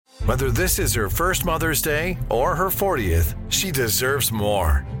Whether this is her first Mother's Day or her 40th, she deserves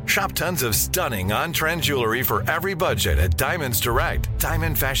more. Shop tons of stunning on-trend jewelry for every budget at Diamonds Direct.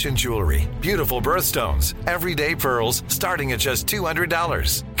 Diamond fashion jewelry, beautiful birthstones, everyday pearls starting at just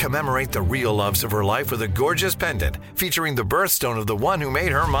 $200. Commemorate the real loves of her life with a gorgeous pendant featuring the birthstone of the one who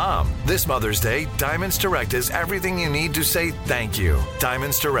made her mom. This Mother's Day, Diamonds Direct is everything you need to say thank you.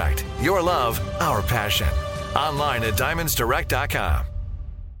 Diamonds Direct. Your love, our passion. Online at diamondsdirect.com.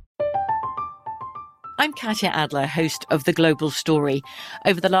 I'm Katya Adler, host of The Global Story.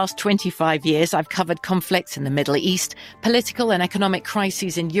 Over the last 25 years, I've covered conflicts in the Middle East, political and economic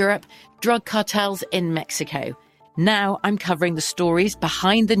crises in Europe, drug cartels in Mexico. Now I'm covering the stories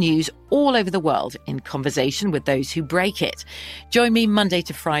behind the news all over the world in conversation with those who break it. Join me Monday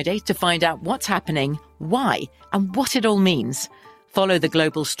to Friday to find out what's happening, why, and what it all means. Follow The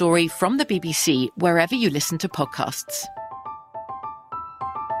Global Story from the BBC wherever you listen to podcasts.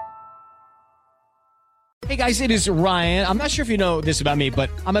 Hey guys, it is Ryan. I'm not sure if you know this about me, but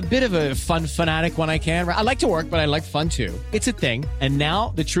I'm a bit of a fun fanatic when I can. I like to work, but I like fun too. It's a thing. And now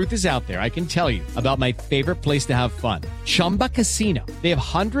the truth is out there. I can tell you about my favorite place to have fun. Chumba Casino. They have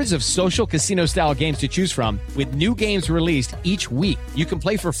hundreds of social casino style games to choose from with new games released each week. You can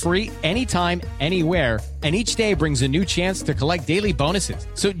play for free anytime, anywhere. And each day brings a new chance to collect daily bonuses.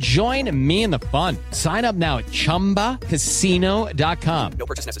 So join me in the fun. Sign up now at ChumbaCasino.com. No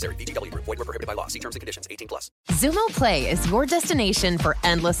purchase necessary. VGW Group. Void where prohibited by law. See terms and conditions. 18+. Xumo Play is your destination for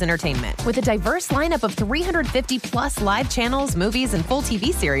endless entertainment. With a diverse lineup of 350+ live channels, movies, and full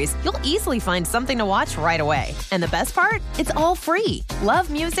TV series, you'll easily find something to watch right away. And the best part? It's all free.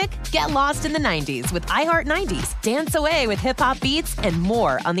 Love music? Get lost in the 90s with iHeart 90s. Dance away with hip-hop beats and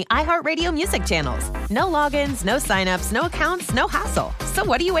more on the iHeartRadio music channels. No logins, no signups, no accounts, no hassle. So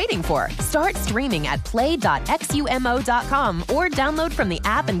what are you waiting for? Start streaming at play.xumo.com or download from the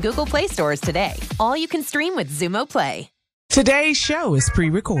app and Google Play stores today. All you can stream with Xumo Play. Today's show is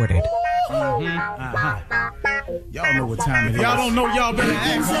pre-recorded. Y'all know what time it is. Y'all don't know, y'all better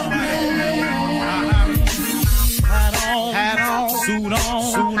ask somebody. Hat on, suit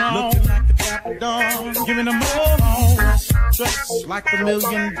on, looking like a dapper dog, giving them all on. Dressed like $1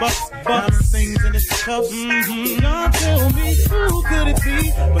 million, things in his cuffs. Y'all tell me who could it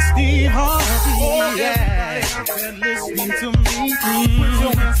be but Steve Harvey? Oh yeah, out there listening to me. Put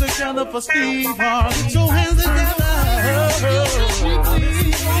your hands together for Steve Harvey. Put your hands together.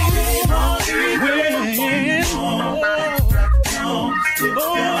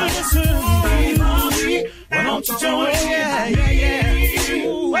 Steve Harvey, why don't you join? Yeah.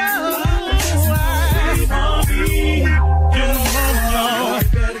 Whoa. Steve Harvey, get him on, y'all.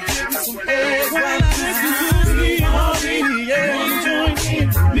 Better give me some eggs. When I listen to Steve Harvey, yeah, join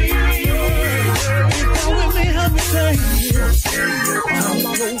me. If you're with me, help me say, I'm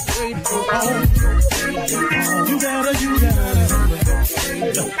so afraid to go home. You gotta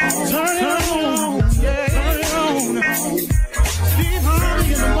turn it on, yeah, turn it on. Steve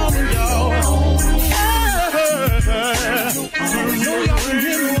Harvey in the moment, y'all. Turn it up.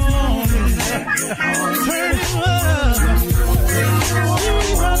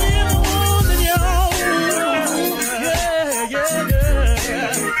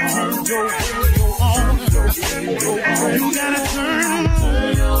 You gotta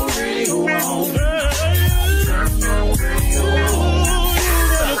turn your radio on.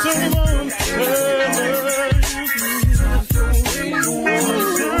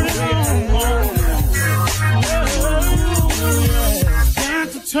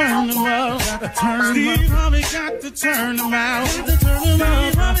 Turn them up, Steve Harvey got to turn them out.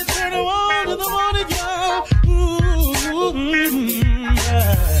 Steve Harvey turn them on to the morning, y'all.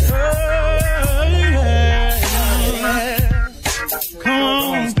 Come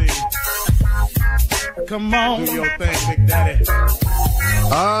on, Steve. Come on, do your thing, Big Daddy.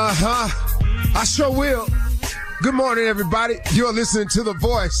 I sure will. Good morning, everybody. You're listening to The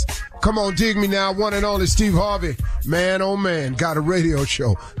Voice. Come on, dig me now. One and only Steve Harvey. Man, oh man, got a radio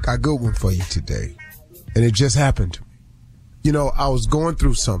show. Got a good one for you today. And it just happened. You know, I was going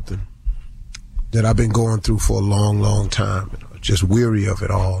through something that I've been going through for a long, long time. I was just weary of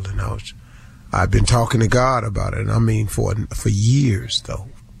it all. And I've been talking to God about it. And I mean, for years, though.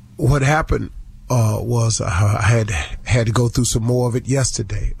 What happened was I had to go through some more of it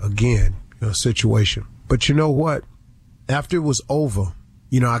yesterday. Again, situation. But you know what? After it was over,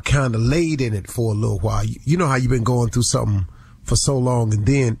 I kind of laid in it for a little while. You know how you've been going through something for so long, and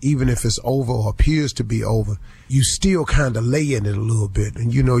then even if it's over or appears to be over, you still kind of lay in it a little bit.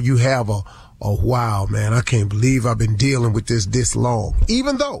 And you have a wow, man, I can't believe I've been dealing with this long.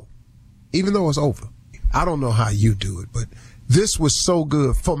 Even though it's over. I don't know how you do it, but This was so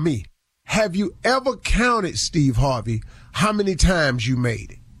good for me. Have you ever counted, Steve Harvey, how many times you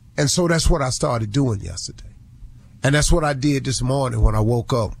made it? And so that's what I started doing yesterday. And that's what I did this morning when I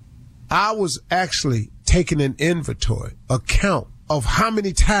woke up. I was actually taking an inventory, a count of how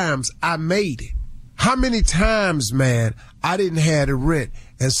many times I made it. How many times, man, I didn't have the rent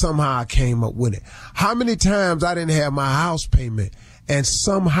and somehow I came up with it. How many times I didn't have my house payment and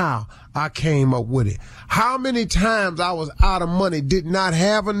somehow I came up with it. How many times I was out of money, did not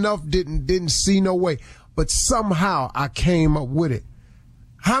have enough, didn't see no way, but somehow I came up with it.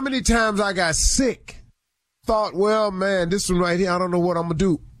 How many times I got sick, thought, well, man, this one right here, I don't know what I'm going to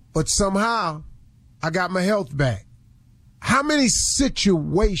do, but somehow I got my health back. How many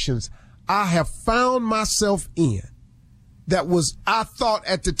situations I have found myself in that was, I thought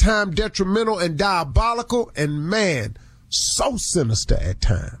at the time, detrimental and diabolical, and man, so sinister at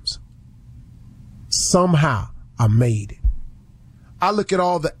times. Somehow I made it. I look at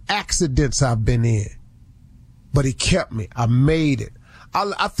all the accidents I've been in, but he kept me. I made it.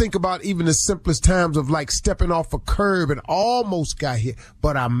 I think about even the simplest times of like stepping off a curb and almost got hit,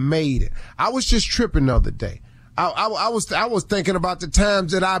 but I made it. I was just tripping the other day. I was thinking about the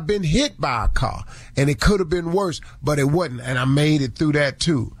times that I've been hit by a car and it could have been worse, but it wasn't. And I made it through that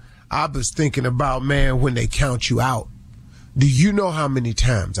too. I was thinking about, man, when they count you out. Do you know how many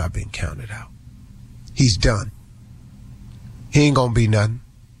times I've been counted out? He's done. He ain't gonna be nothing.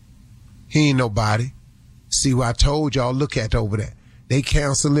 He ain't nobody. See what I told y'all, look at over there. They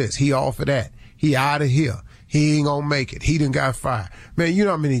cancel this. He offered that. He out of here. He ain't gonna make it. He done got fired. Man, you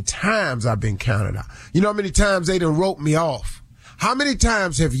know how many times I've been counted out. You know how many times they done wrote me off. How many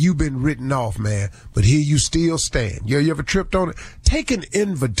times have you been written off, man? But here you still stand. You ever tripped on it? Take an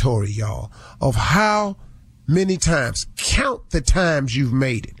inventory, y'all, of how many times. Count the times you've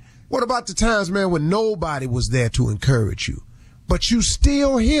made it. What about the times, man, when nobody was there to encourage you? But you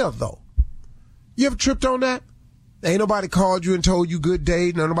still here, though. You ever tripped on that? Ain't nobody called you and told you good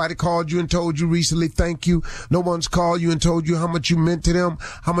day. Nobody called you and told you recently thank you. No one's called you and told you how much you meant to them,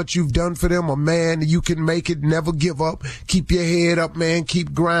 how much you've done for them. A man, you can make it, never give up. Keep your head up, man.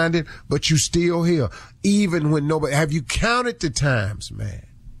 Keep grinding, but you still here. Even when nobody, have you counted the times, man,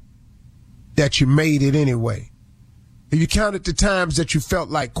 that you made it anyway? Have you counted the times that you felt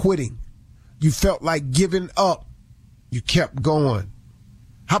like quitting? You felt like giving up. You kept going.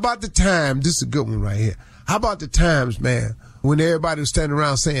 How about the time, this is a good one right here. How about the times, man, when everybody was standing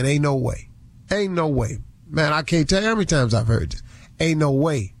around saying, ain't no way. Ain't no way. Man, I can't tell you how many times I've heard this. Ain't no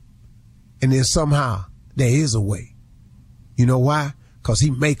way. And then somehow there is a way. You know why? Because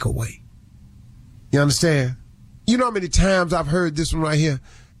he make a way. You understand? You know how many times I've heard this one right here?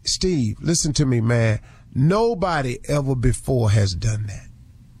 Steve, listen to me, man. Nobody ever before has done that.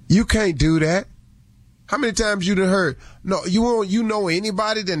 You can't do that. How many times you done heard? No, you know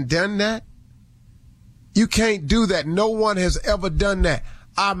anybody done that? You can't do that. No one has ever done that.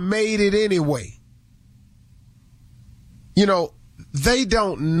 I made it anyway. You know, they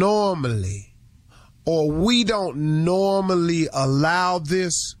don't normally, or we don't normally allow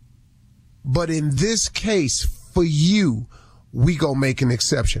this, but in this case, for you, we gonna make an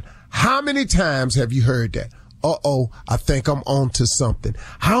exception. How many times have you heard that? Uh-oh, I think I'm onto something.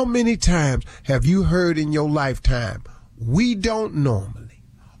 How many times have you heard in your lifetime, we don't normally,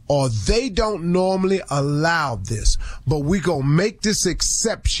 or they don't normally allow this, but we gonna make this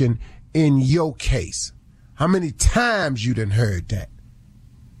exception in your case? How many times you done heard that?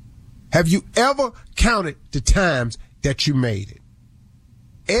 Have you ever counted the times that you made it?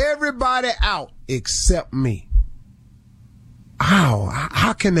 Everybody out except me.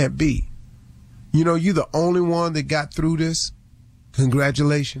 How can that be? You know, you're the only one that got through this.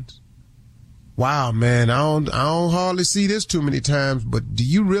 Congratulations. Wow, man, I don't hardly see this too many times, but do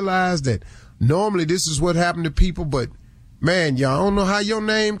you realize that normally this is what happened to people, but man, y'all don't know how your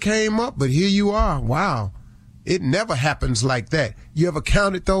name came up, but here you are. Wow. It never happens like that. You ever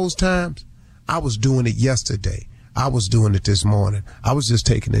counted those times? I was doing it yesterday. I was doing it this morning. I was just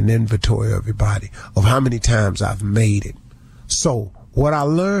taking an inventory, everybody, of how many times I've made it. So what I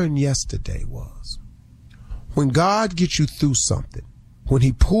learned yesterday was when God gets you through something, when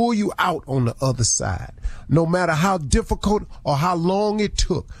he pull you out on the other side, no matter how difficult or how long it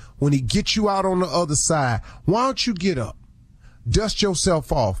took, when he gets you out on the other side, why don't you get up, dust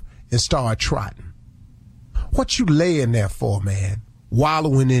yourself off, and start trotting? What you laying there for, man?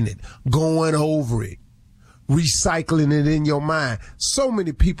 Wallowing in it, going over it, recycling it in your mind. So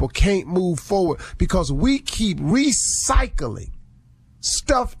many people can't move forward because we keep recycling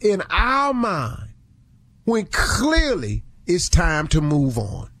stuff in our mind when clearly it's time to move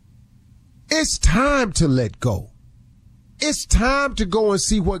on. It's time to let go. It's time to go and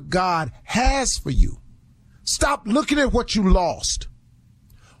see what God has for you. Stop looking at what you lost.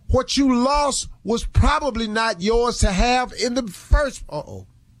 What you lost was probably not yours to have in the first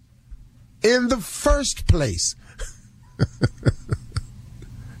place.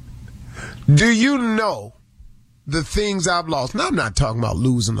 Do you know the things I've lost? Now, I'm not talking about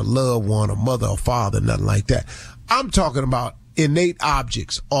losing a loved one, a mother, or father, nothing like that. I'm talking about innate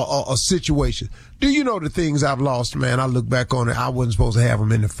objects or situations. Do you know the things I've lost, man? I look back on it. I wasn't supposed to have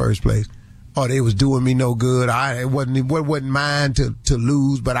them in the first place. Or they was doing me no good. It wasn't mine to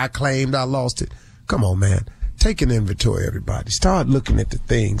lose, but I claimed I lost it. Come on, man. Take an inventory, everybody. Start looking at the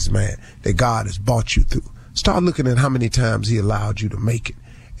things, man, that God has brought you through. Start looking at how many times he allowed you to make it.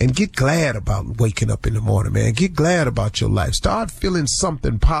 And get glad about waking up in the morning, man. Get glad about your life. Start feeling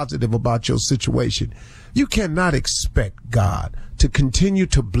something positive about your situation. You cannot expect God to continue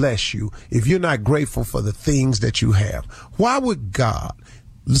to bless you if you're not grateful for the things that you have. Why would God,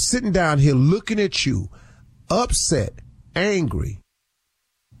 sitting down here looking at you, upset, angry,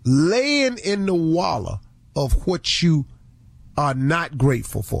 laying in the wallow of what you are not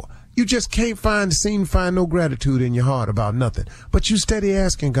grateful for? You just can't seem to find no gratitude in your heart about nothing. But you steady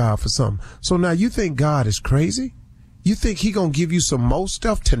asking God for something. So now you think God is crazy? You think he gonna give you some more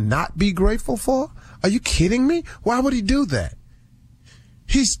stuff to not be grateful for? Are you kidding me? Why would he do that?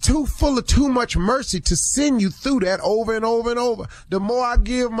 He's too full of too much mercy to send you through that over and over and over. The more I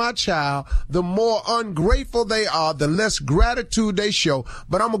give my child, the more ungrateful they are, the less gratitude they show.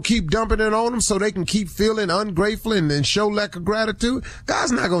 But I'm going to keep dumping it on them so they can keep feeling ungrateful and then show lack of gratitude.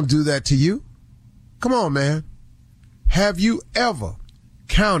 God's not going to do that to you. Come on, man. Have you ever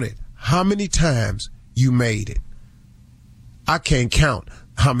counted how many times you made it? I can't count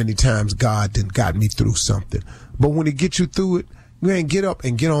how many times God done got me through something. But when he gets you through it, man, get up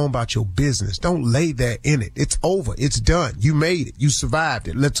and get on about your business. Don't lay there in it. It's over. It's done. You made it. You survived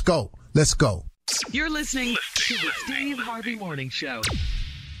it. Let's go. Let's go. You're listening to the Steve Harvey Morning Show.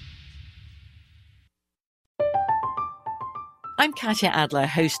 I'm Katya Adler,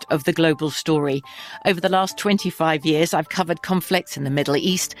 host of The Global Story. Over the last 25 years, I've covered conflicts in the Middle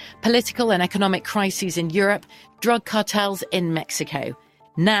East, political and economic crises in Europe, drug cartels in Mexico.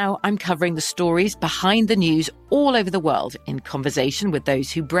 Now I'm covering the stories behind the news all over the world in conversation with those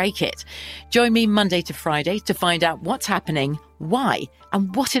who break it. Join me Monday to Friday to find out what's happening, why,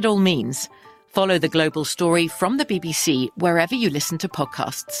 and what it all means. Follow The Global Story from the BBC wherever you listen to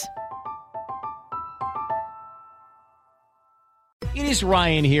podcasts. It is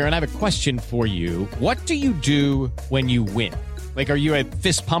Ryan here, and I have a question for you. What do you do when you win? Like, are you a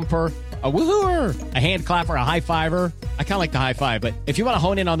fist pumper, a woohooer, a hand clapper, a high fiver? I kind of like the high five, but if you want to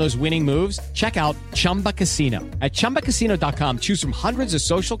hone in on those winning moves, check out Chumba Casino. At ChumbaCasino.com, choose from hundreds of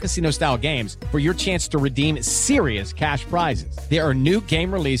social casino-style games for your chance to redeem serious cash prizes. There are new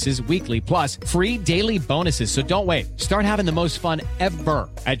game releases weekly, plus free daily bonuses, so don't wait. Start having the most fun ever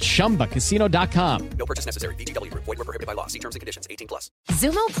at ChumbaCasino.com. No purchase necessary. VGW. Void where prohibited by law. See terms and conditions. 18+.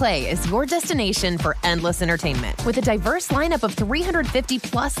 Xumo Play is your destination for endless entertainment. With a diverse lineup of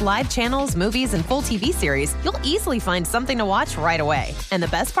 350-plus live channels, movies, and full TV series, you'll easily find something to watch right away. And the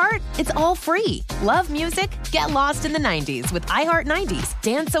best part? It's all free. Love music? Get lost in the 90s with iHeart 90s,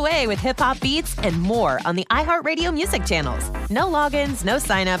 dance away with hip-hop beats, and more on the iHeartRadio music channels. No logins, no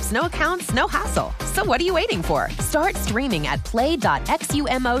signups, no accounts, no hassle. So what are you waiting for? Start streaming at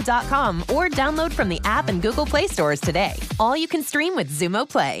play.xumo.com or download from the app and Google Play stores today. All you can stream with Xumo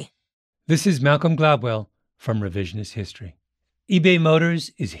Play. This is Malcolm Gladwell from Revisionist History. eBay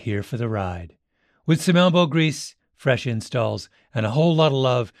Motors is here for the ride. With some elbow grease, fresh installs, and a whole lot of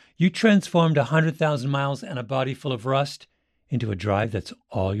love, you transformed 100,000 miles and a body full of rust into a drive that's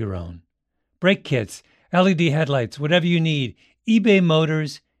all your own. Brake kits, LED headlights, whatever you need, eBay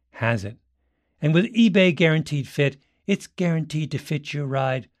Motors has it. And with eBay Guaranteed Fit, it's guaranteed to fit your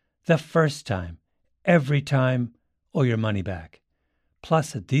ride the first time, every time, or your money back.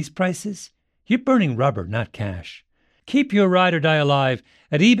 Plus, at these prices, you're burning rubber, not cash. Keep your ride or die alive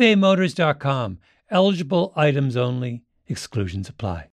at ebaymotors.com. Eligible items only. Exclusions apply.